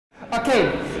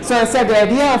Okay, so I said the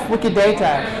idea of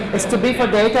Wikidata is to be for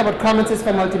data what Commons is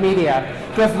for multimedia.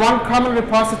 To have one common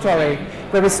repository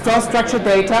where we store structured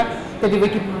data that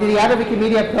the other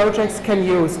Wikimedia projects can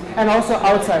use, and also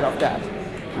outside of that.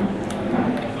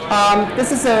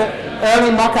 This is an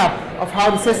early mock-up of how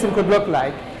the system could look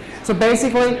like. So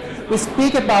basically, we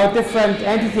speak about different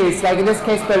entities, like in this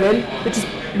case Berlin,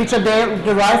 which are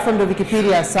derived from the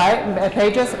Wikipedia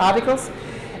pages, articles,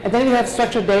 and then we have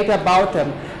structured data about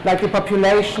them, like the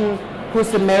population, who's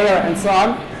the mayor, and so on.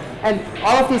 And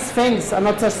all of these things are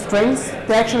not just strings,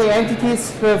 they're actually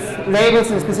entities with labels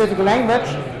in a specific language,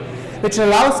 which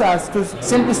allows us to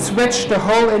simply switch the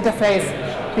whole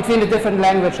interface between the different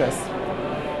languages.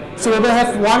 So we will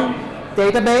have one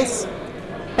database,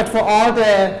 but for all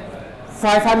the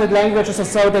 500 languages or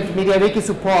so that MediaWiki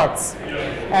supports,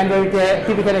 and where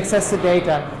people can access the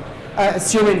data,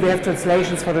 assuming we have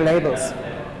translations for the labels.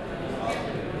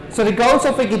 So the goals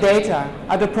of Wikidata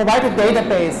are to provide a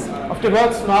database of the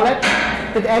world's knowledge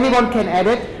that anyone can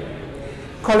edit,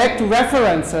 collect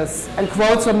references and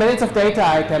quotes from millions of data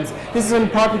items. This is an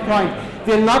important point.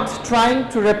 We are not trying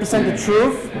to represent the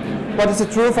truth, what is the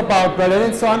truth about Berlin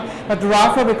and so on, but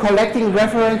rather we're collecting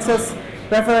reference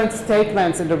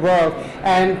statements in the world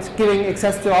and giving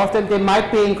access to all of them. They might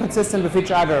be inconsistent with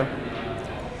each other.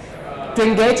 To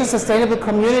engage a sustainable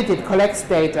community that collects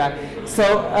data.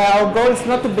 So our goal is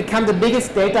not to become the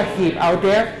biggest data heap out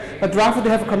there, but rather to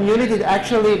have a community that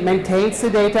actually maintains the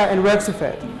data and works with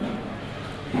it.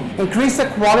 Increase the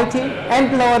quality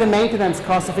and lower the maintenance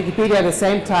costs of Wikipedia at the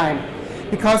same time,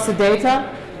 because the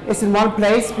data is in one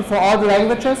place before all the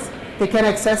languages, they can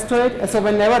access to it, and so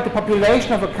whenever the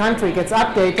population of a country gets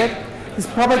updated, this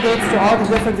propagates to all the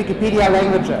different Wikipedia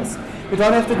languages. We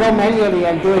don't have to go manually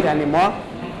and do it anymore.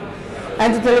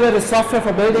 And to deliver the software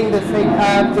for building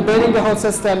building the whole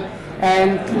system,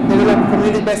 and deliver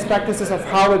community best practices of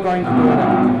how we're going to do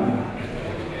that.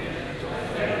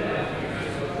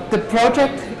 The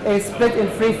project is split in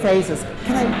 3 phases.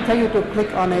 Can I tell you to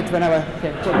click on it whenever?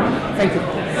 Okay, cool. Thank you.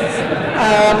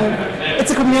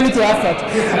 It's a community effort.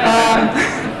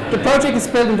 The project is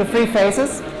split into 3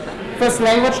 phases. First,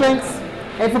 language links,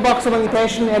 infobox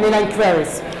documentation, and inline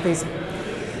queries, please.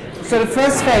 So the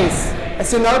first phase,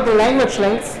 as you know, the language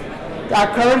links are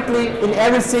currently in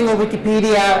every single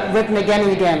Wikipedia written again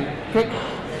and again. Click.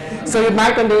 So you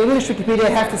might on the English Wikipedia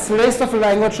have this list of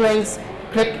language links.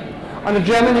 Click. On the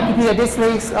German Wikipedia, this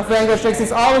list of language links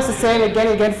is always the same again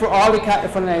and again for all the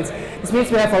names. This means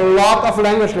we have a lot of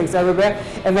language links everywhere,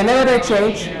 and whenever they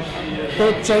change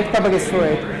propagates through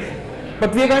it.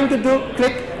 What we're going to do,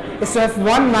 click, is to have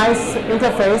one nice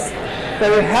interface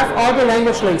where we have all the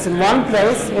language links in one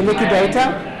place in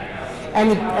Wikidata, and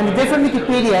the different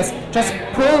Wikipedias just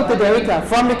pull the data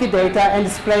from Wikidata and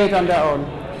display it on their own.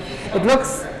 It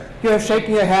looks, you're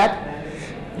shaking your head.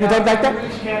 You don't like that? I'm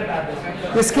really scared about this.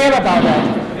 You're scared about that?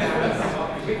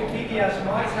 Wikipedias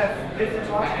might have different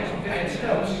articles and different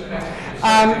scopes.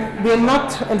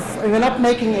 We're not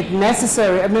making it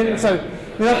necessary.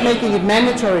 We're not making it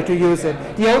mandatory to use it.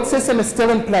 The old system is still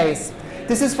in place.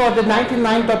 This is for the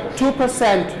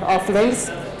 99.2% of links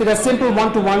that are simple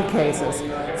one-to-one cases.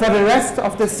 For the rest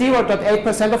of the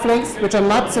 0.8% of links, which are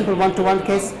not simple one-to-one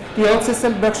cases, the old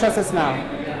system works just as now.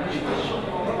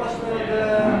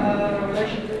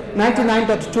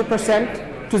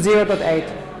 99.2% to 0.8.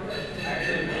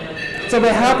 So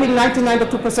we're helping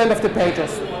 99.2% of the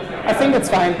pages. I think that's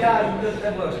fine. Yeah,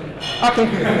 that works. Okay.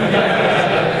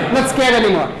 Not scared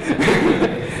anymore.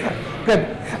 Good.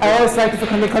 I always like to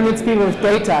convince people with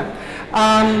data.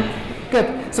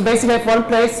 Good. So basically, we have one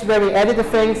place where we edit the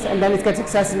things, and then it gets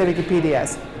accessed in the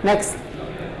Wikipedias. Next.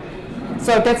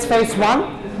 So that's phase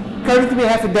 1. Currently, we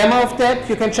have a demo of that.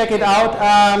 You can check it out.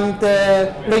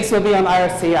 The links will be on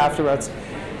IRC afterwards.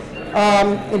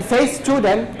 In phase 2,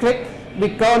 then, click. We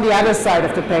go on the other side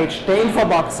of the page, the info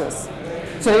boxes.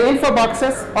 So the info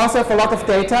boxes also have a lot of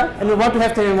data, and we want to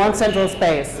have them in one central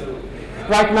space.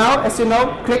 Right now, as you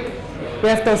know, click. We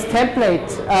have those template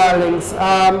links,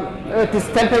 these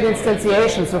template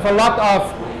instantiations with a lot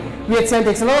of weird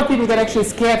syntax. A lot of people get actually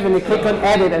scared when they click on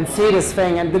edit and see this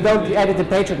thing, and they don't edit the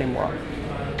page anymore.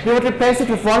 We would replace it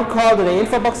with one call to the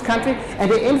infobox country, and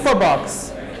the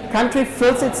infobox country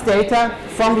fills its data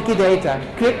from Wikidata.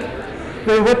 Click.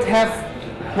 We would have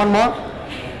one more.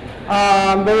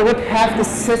 We would have the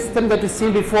system that we've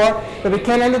seen before, where we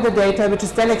can enter the data, which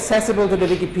is then accessible to the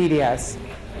Wikipedias.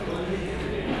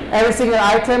 Every single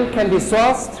item can be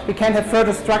sourced. We can have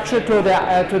further structure to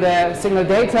the single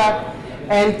data,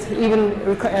 and even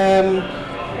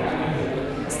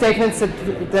statements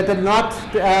that are not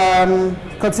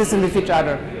consistent with each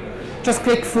other. Just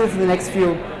click through for the next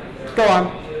few. Go on.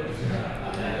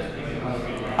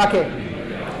 Okay.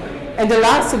 And the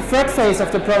last and third phase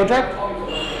of the project,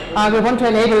 we want to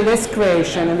enable list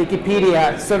creation in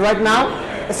Wikipedia. So right now,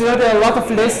 as you know, there are a lot of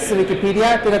lists in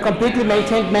Wikipedia that are completely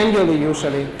maintained manually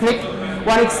usually. Click.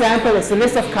 One example is the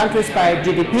list of countries by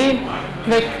GDP.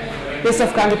 Click. List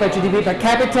of countries by GDP per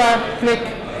capita. Click.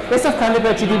 List of countries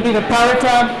by GDP per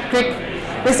parita. Click.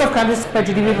 List of countries by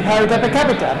GDP per parita per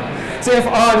capita. So you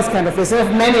have all these kind of lists. You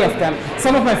have many of them.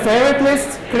 Some of my favorite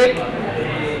lists. Click.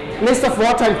 List of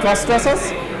wartime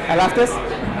cross-dressers. I love this.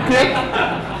 Click.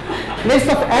 List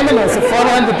of animals of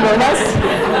 400 diplomas.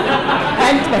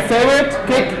 And my favorite,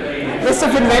 click. List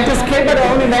of inventors, click, but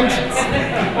only mentions.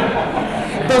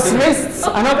 Those lists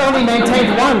are not only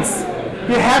maintained once.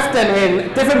 You have them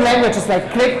in different languages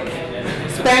like click,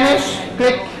 Spanish,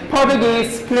 click,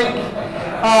 Portuguese, click.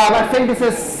 I think this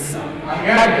is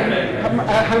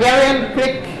Hungarian,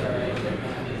 click.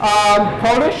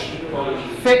 Polish,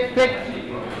 click,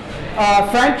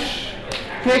 French,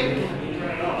 click.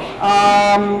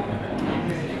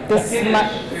 This is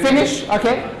Finnish,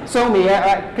 okay, so me,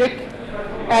 click,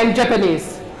 and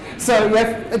Japanese. So you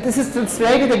have, this is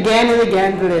translated again and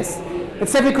again, the list.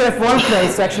 Except we could have one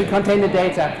place to actually contain the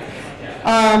data.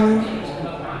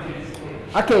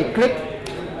 Okay, click.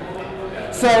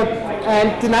 So,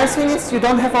 and the nice thing is you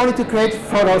don't have only to create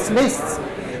for those lists.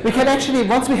 We can actually,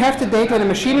 once we have the data in a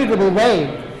machine-readable way,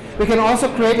 we can also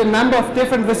create a number of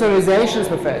different visualizations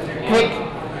with it. Click.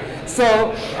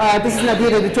 So this is an idea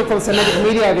that we took from Semantic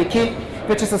Media Wiki,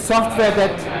 which is a software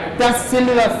that does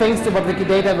similar things to what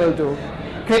Wikidata will do.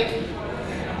 Click.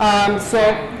 So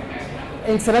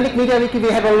in Semantic Media Wiki, we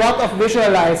have a lot of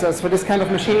visualizers for this kind of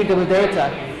machine-readable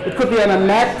data. It could be on a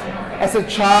map, as a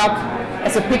chart,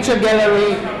 as a picture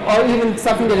gallery, or even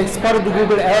something that is exported to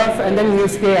Google Earth and then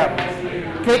used there.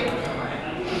 Click.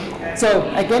 So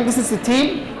again, this is the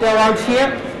team. They're around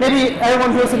here. Maybe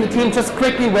everyone who's in the team, just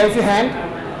quickly wave your hand.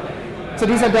 So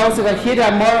these are those that are here.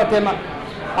 There are more of them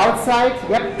outside.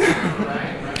 Yep.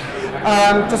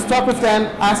 Just talk with them.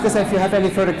 Ask us if you have any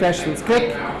further questions.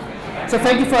 Click. So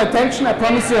thank you for your attention. I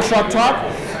promise you a short talk.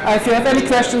 If you have any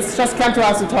questions, just come to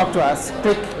us and talk to us.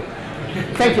 Click.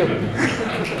 Thank you.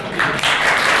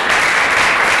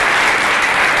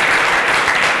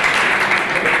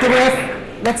 Do we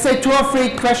have, let's say, 2 or 3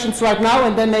 questions right now,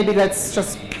 and then maybe let's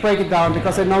just break it down,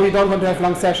 because I know you don't want to have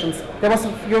long sessions. There was,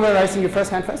 you were raising your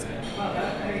first hand first?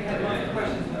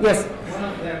 Yes. One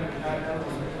of them,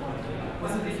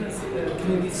 what's the difference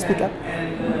between this Speak up.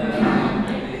 and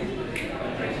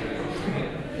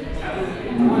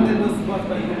the one that was bought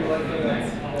by Google, like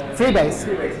Freebase.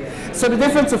 Freebase, yeah. So the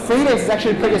difference of Freebase is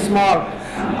actually pretty small.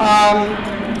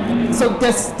 So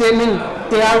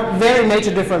there are very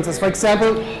major differences. For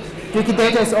example,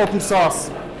 Wikidata is open source,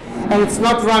 and it's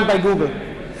not run by Google.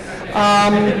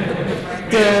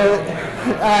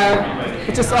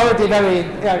 Which is already very,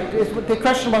 the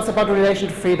question was about the relation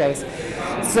to Freebase.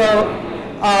 So,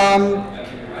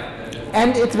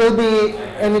 and it will be,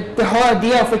 and the whole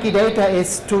idea of Wikidata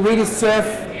is to really serve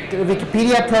the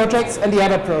Wikipedia projects and the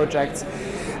other projects.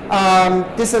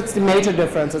 This is the major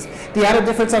differences. The other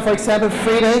difference are, for example,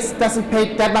 Freebase doesn't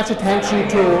pay that much attention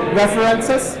to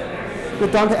references. We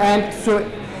don't,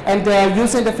 and the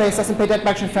user interface doesn't pay that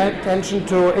much attention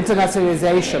to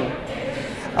internationalization.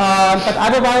 But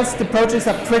otherwise, the projects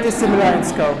are pretty similar in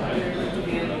scope.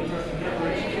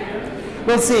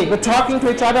 We'll see. We're talking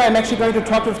to each other. I'm actually going to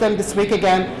talk with them this week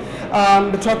again.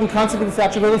 We're talking constantly with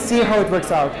each other. We'll see how it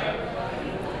works out.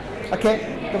 Okay,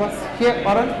 there was here,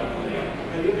 Oren.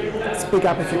 Speak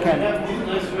up if you can.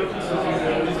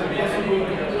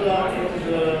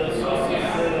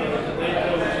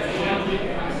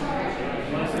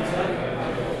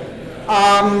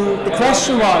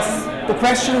 The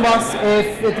question was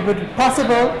if it would be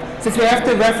possible, since we have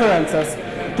the references,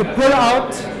 to pull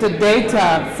out the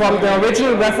data from the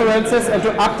original references and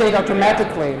to update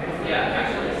automatically.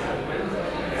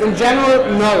 In general,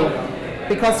 no,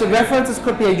 because the references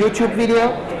could be a YouTube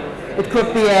video, it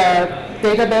could be a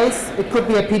database, it could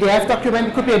be a PDF document,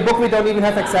 it could be a book we don't even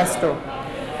have access to.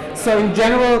 So in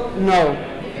general, no.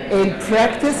 In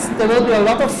practice, there will be a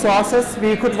lot of sources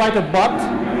where you could write a bot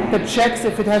that checks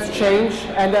if it has changed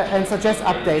and suggests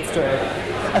updates to it.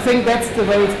 I think that's the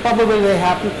way it's probably will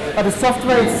happen. But the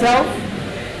software itself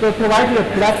will provide you a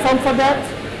platform for that,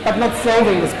 but not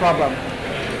solving this problem.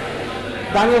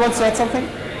 Daniel wants to add something?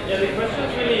 Yeah, the question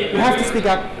is really... You have to speak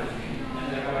up.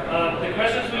 The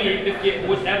question is really if you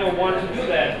would ever want to do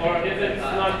that, or if it's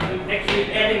not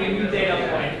actually adding a new data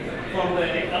point from the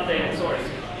updated source.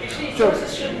 Actually,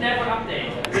 sources should never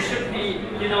update. They should be,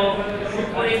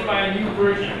 replaced by a new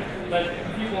version. But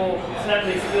if you people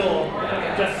sadly still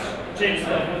just change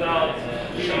stuff without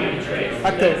leaving any trace.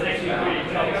 Okay. That's actually pretty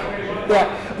troublesome.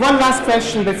 Yeah. One last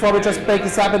question before we just break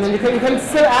this up, and then you can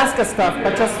still ask us stuff,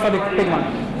 but just for the big one.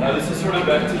 This is sort of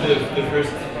back to the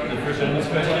first end of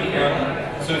this question.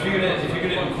 So if you're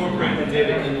gonna incorporate the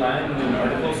data inland in an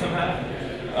article somehow,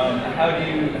 how do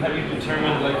you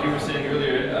determine, like you were saying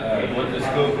earlier, what the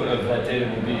scope of that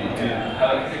data will be?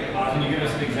 Can you give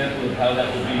us an example of how that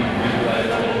will be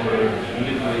visualized or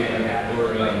manipulated,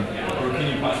 or can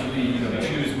you possibly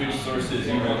choose which sources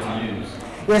you want to use?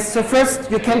 Yes. So first,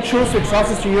 you can choose which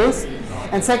sources to use,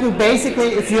 and second,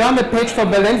 basically, if you're on the page for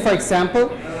Berlin, for example,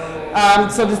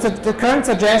 so the current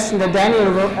suggestion that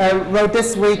Daniel wrote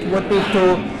this week would be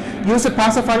to use a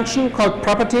parser function called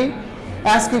property,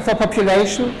 asking for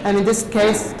population, and in this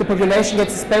case, the population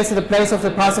gets displayed at the place of the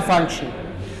parser function.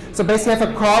 So basically have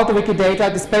a call to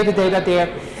Wikidata, display the data there,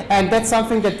 and that's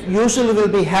something that usually will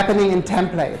be happening in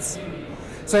templates.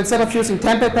 So instead of using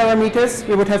template parameters,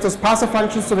 we would have those parser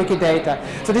functions to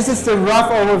Wikidata. So this is the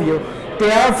rough overview.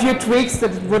 There are a few tweaks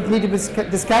that would need to be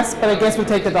discussed, but I guess we'll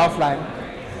take that offline.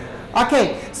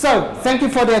 Okay, so thank you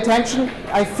for the attention.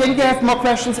 I think you have more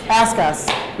questions, ask us.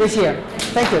 We're here.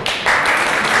 Thank you.